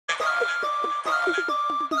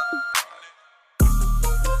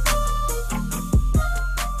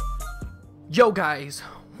Yo guys,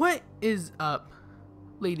 what is up,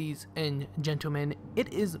 ladies and gentlemen?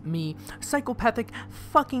 It is me, psychopathic,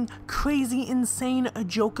 fucking crazy, insane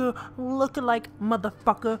Joker, lookalike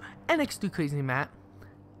motherfucker, NX2 Crazy Matt,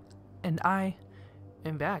 and I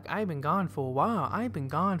am back. I've been gone for a while. I've been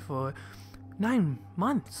gone for 9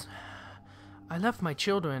 months. I left my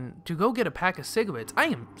children to go get a pack of cigarettes. I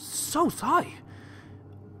am so sorry,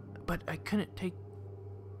 but I couldn't take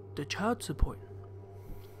the child support.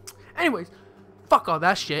 Anyways, fuck all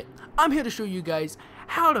that shit. I'm here to show you guys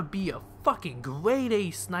how to be a fucking grade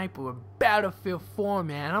A sniper with Battlefield 4,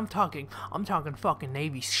 man. I'm talking fucking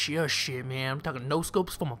Navy SEAL shit, man. I'm talking no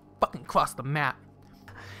scopes from fucking across the map.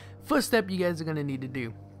 First step you guys are gonna need to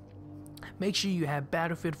do: make sure you have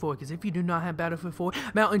Battlefield 4, because if you do not have Battlefield 4,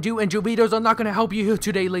 Mountain Dew and Doritos are not gonna help you here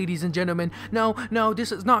today, ladies and gentlemen. No,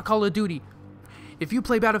 this is not Call of Duty. If you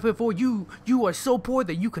play Battlefield 4, you are so poor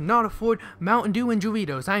that you cannot afford Mountain Dew and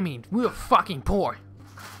Doritos. I mean, we're fucking poor.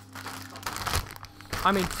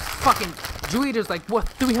 I mean, fucking Doritos like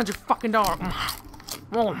worth $300 fucking dollars.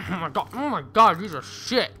 Oh my god, these are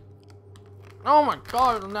shit. Oh my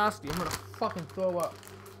god, they're nasty. I'm gonna fucking throw up.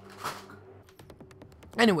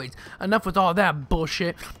 Anyways, enough with all that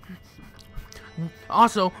bullshit.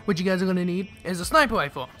 Also, what you guys are gonna need is a sniper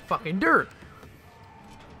rifle. Fucking dirt.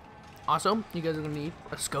 Also, you guys are gonna need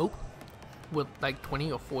a scope with like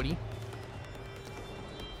 20 or 40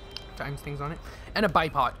 times things on it, and a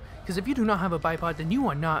bipod. Because if you do not have a bipod, then you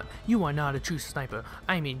are not a true sniper.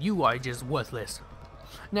 I mean, you are just worthless.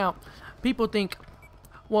 Now, people think,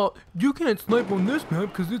 well, you can't snipe on this map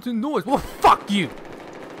because it's indoors. Well, fuck you.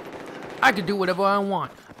 I can do whatever I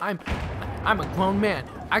want. I'm a grown man.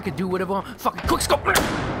 I can do whatever I want. Fucking quick scope. Hold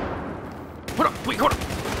up, wait, hold up.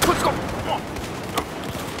 Quick scope.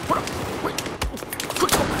 Hold up, wait.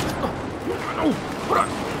 Quick scope. No, hold on.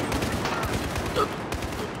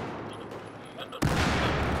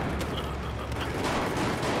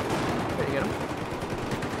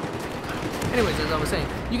 Anyways, as I was saying,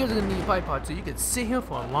 you guys are gonna need a bipod so you can sit here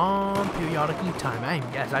for a long periodically time.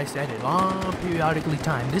 Yes, I said it, long periodically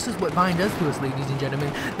time. This is what Vine does to us, ladies and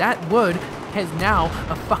gentlemen. That word has now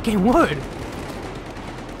a fucking word.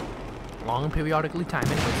 Long periodically time.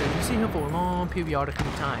 Anyways, so you sit here for a long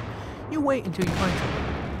periodically time. You wait until you find something.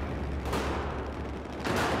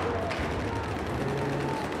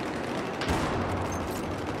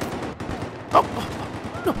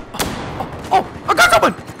 Oh, I got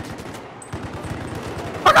someone!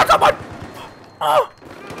 Oh,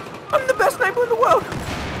 I'm the best sniper in the world.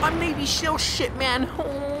 I'm Navy SEAL shit, man.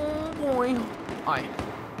 Oh boy. Alright.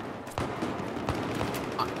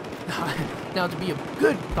 Now to be a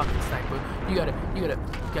good fucking sniper, you gotta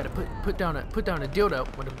put down a dildo.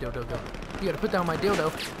 What a dildo go? You gotta put down my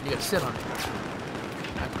dildo and you gotta sit on it.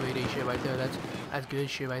 That's grade A shit right there. That's good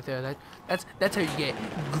shit right there. That's how you get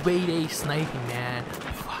grade A sniping, man.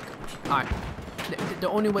 Fuck. Alright. The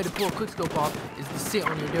only way to pull a quickscope off is to sit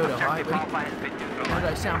on your dildo. Alright, ready? Now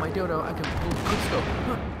that I sit on my dildo, I can pull a quickscope.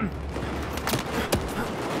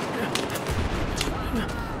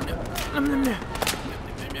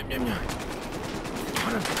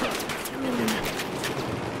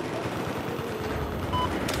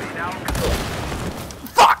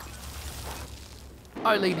 Fuck!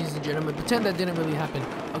 Alright, ladies and gentlemen, pretend that didn't really happen.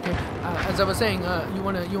 Okay, as I was saying, you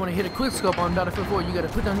wanna hit a quickscope on Battlefield 4. You gotta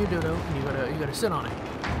put down your dildo and you gotta sit on it.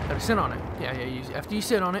 Sit on it. Yeah. After you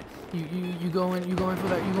sit on it, you go in for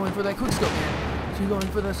that quickscope, man. So you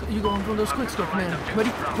going for those quickscopes, man.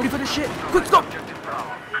 Ready for this shit? Quickscope.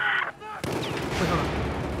 Wait, hold on.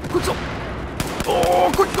 Quickscope.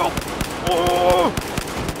 Oh, quickscope. Oh,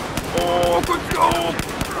 quickscope.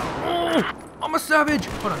 Oh, I'm a savage.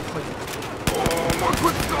 Hold on, wait. Oh, my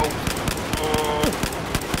quickscope.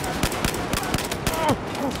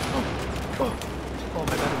 Oh,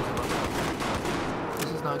 my battery's low.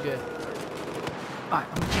 This is not good. Alright,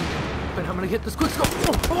 I'm gonna change it. But I'm gonna hit this quickscope.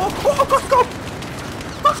 Oh, quickscope!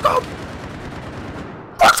 Quickscope!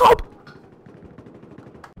 Quickscope!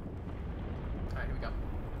 Alright, here we go.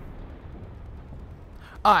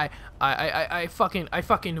 I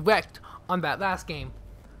fucking wrecked on that last game.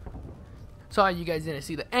 Sorry you guys didn't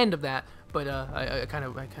see the end of that, but I kind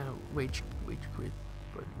of rage quit.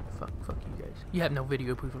 Fuck you guys. You have no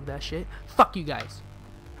video proof of that shit. Fuck you guys.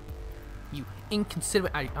 You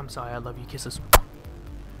inconsiderate. I'm sorry. I love you. Kisses.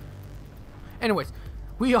 Anyways,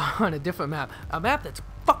 we are on a different map. A map that's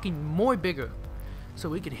fucking more bigger. So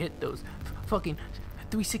we can hit those fucking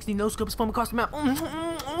 360 no scopes from across the map.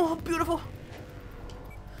 Oh, beautiful.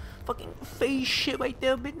 Fucking phase shit right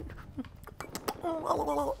there, bitch.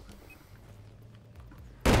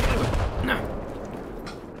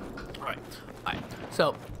 Alright.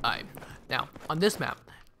 So, Now, on this map,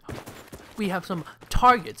 we have some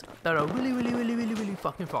targets that are really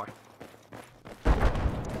fucking far.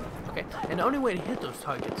 Okay, and the only way to hit those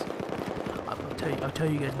targets, I'll tell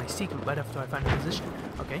you guys my secret right after I find a position.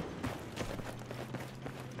 Okay.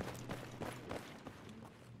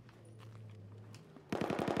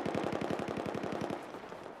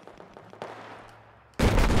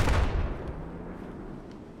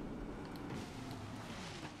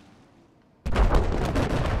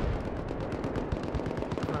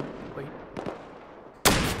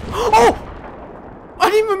 Oh! I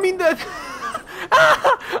didn't even mean that!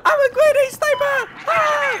 I'm a grade A sniper!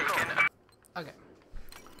 Okay.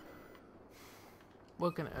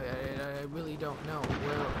 What can I really don't know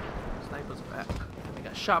where snipers are at. I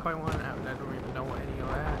got shot by one, I don't even know where any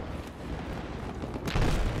are at.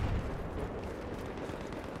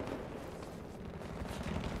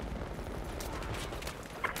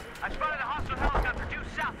 I spotted a hostile helicopter due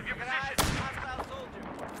south of your position. Hostile soldier.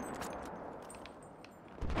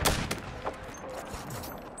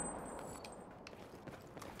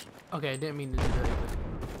 Okay, I didn't mean to do that.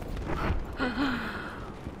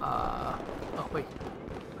 Oh wait.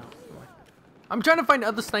 No, I'm trying to find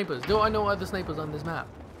other snipers. Do I know other snipers on this map?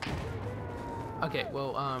 Okay,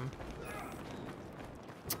 well,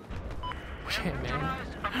 shit, man.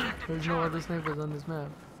 There's no other snipers on this map.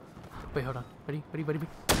 Wait, hold on. Ready?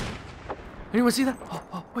 Anyone see that?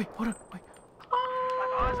 Oh, wait, hold on, wait.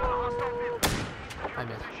 I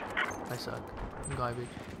missed. I suck. I'm garbage.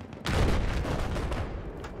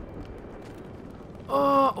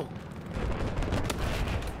 Oh!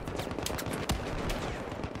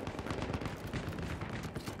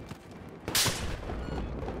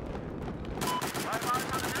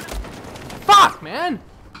 Fuck, man!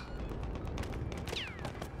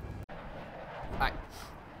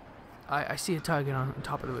 I see a target on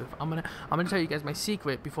top of the roof. I'm gonna tell you guys my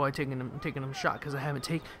secret before I taking them shot, because I haven't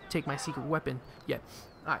take my secret weapon yet.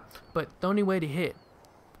 Alright, but the only way to hit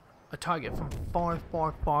a target from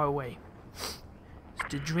far away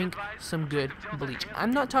to drink some good bleach.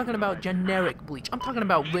 I'm not talking about generic bleach. I'm talking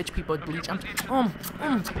about rich people bleach.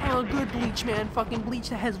 Good bleach, man. Fucking bleach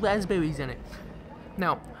that has raspberries in it.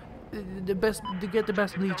 Now, the best to get the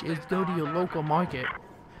best bleach is go to your local market.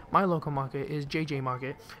 My local market is JJ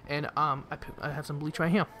Market, and I have some bleach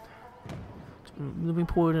right here. Let me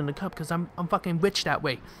pour it in a cup because I'm fucking rich that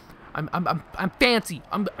way. I'm fancy.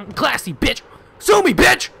 I'm classy, bitch. Sue me,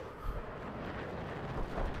 bitch.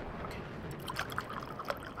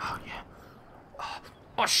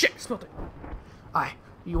 Oh shit, I smelled it. Alright,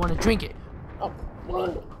 you wanna drink it? Oh.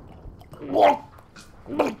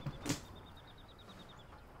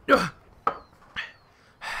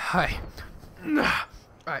 Alright.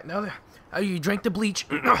 Alright, now that you drank the bleach.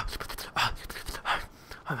 I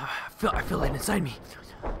feel it inside me.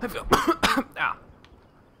 I feel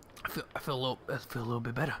a little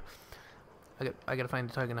bit better. I gotta find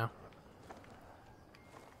the target now.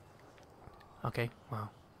 Okay,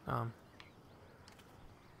 well,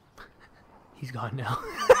 he's gone now.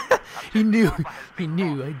 He knew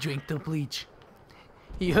I drank the bleach.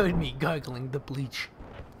 He heard me gargling the bleach.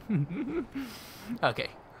 Okay,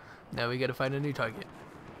 now we gotta find a new target.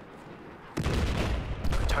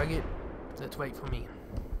 A target that's right for me.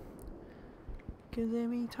 Cause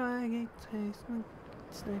every target tastes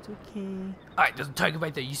okay. Alright, there's a target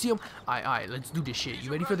right there. You see him? Alright, let's do this shit.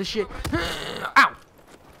 You ready for this shit? Ow!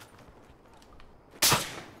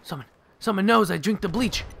 Someone knows I drink the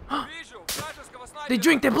bleach. They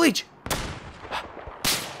drink the bleach.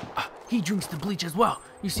 He drinks the bleach as well.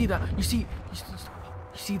 You see that? You see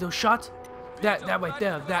those shots? That right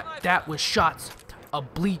there. That was shots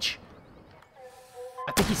of bleach.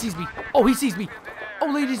 I think he sees me. Oh, he sees me.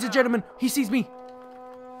 Oh, ladies and gentlemen, he sees me.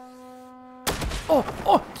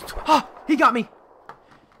 He got me.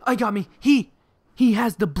 I got me. He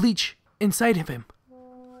has the bleach inside of him.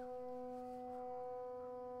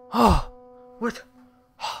 Oh, what?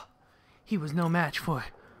 He was no match for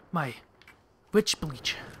my rich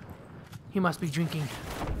bleach. He must be drinking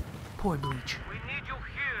poor bleach. We need you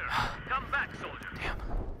here. Come back, soldier.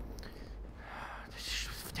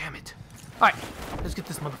 Damn it. Alright, let's get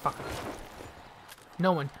this motherfucker.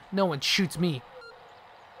 No one shoots me.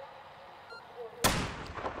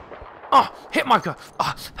 Oh, hit marker.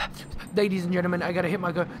 Oh, ladies and gentlemen, I got a hit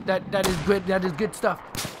marker. That is good. That is good stuff.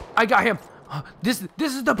 I got him. Oh, this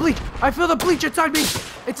is the bleach. I feel the bleach inside me.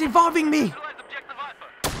 It's evolving me.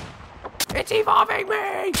 It's evolving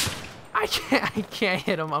me. I can't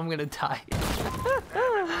hit him. I'm gonna die.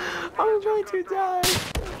 I'm going to die.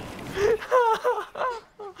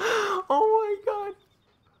 Oh my god.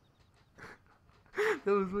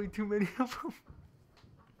 That was way too many of them.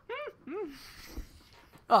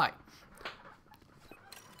 Alright.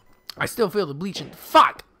 I still feel the bleaching.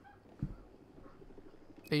 Fuck!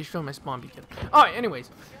 They just found my spawn beacon. Alright, anyways.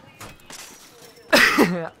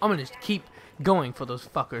 I'm gonna just keep going for those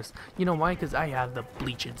fuckers. You know why? Because I have the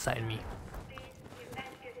bleach inside me.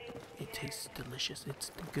 It tastes delicious.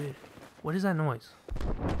 It's good. What is that noise?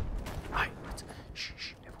 Alright, let's... Shh,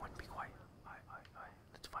 shh. Everyone be quiet. Alright.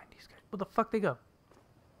 Let's find these guys. Where the fuck they go?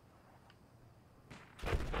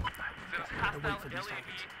 Alright, gotta wait for these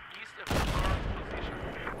faggots.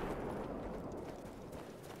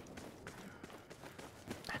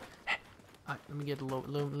 Alright, let me get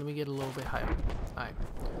a little bit higher.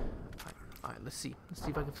 Alright, let's see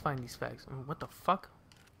if I can find these fags. What the fuck?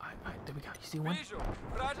 Alright, there we go. You see one? See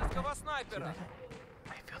that guy?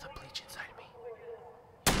 I feel the bleach inside me.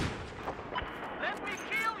 Let me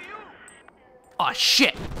kill you! Oh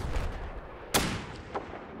shit!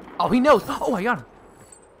 Oh, he knows. Oh, I got him.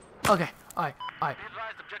 Okay, alright.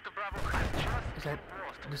 Is that?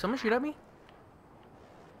 Did someone shoot at me?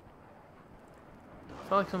 I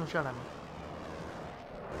felt like someone shot at me.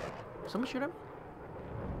 Someone shoot at me?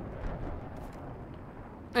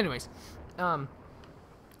 Anyways, I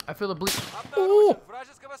feel the bleed. Oh!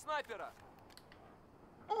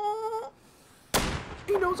 Oh!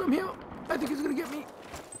 He knows I'm here. I think he's gonna get me.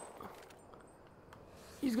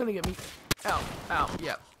 He's gonna get me. Ow, ow,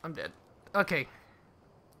 yeah, I'm dead. Okay.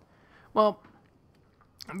 Well,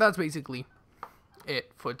 that's basically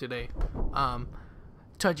it for today.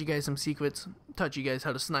 Taught you guys some secrets. Taught you guys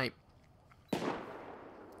how to snipe.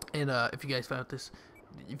 And if you guys found this,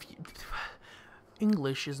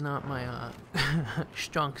 English is not my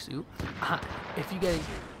strong suit. If you guys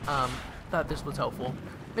thought this was helpful,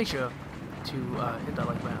 make sure to hit that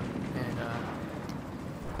like button and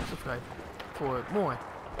subscribe for more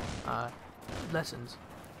lessons.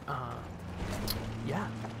 Yeah,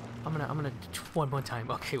 I'm gonna one more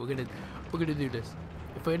time. Okay, we're gonna do this.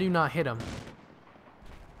 If I do not hit him,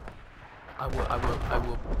 I will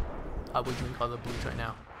drink all the bleach right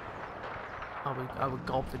now. I would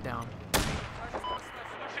gulp it down.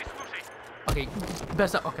 Okay,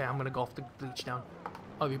 best up. Okay, I'm gonna gulp the bleach down.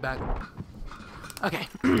 I'll be back. Okay,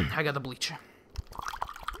 I got the bleach.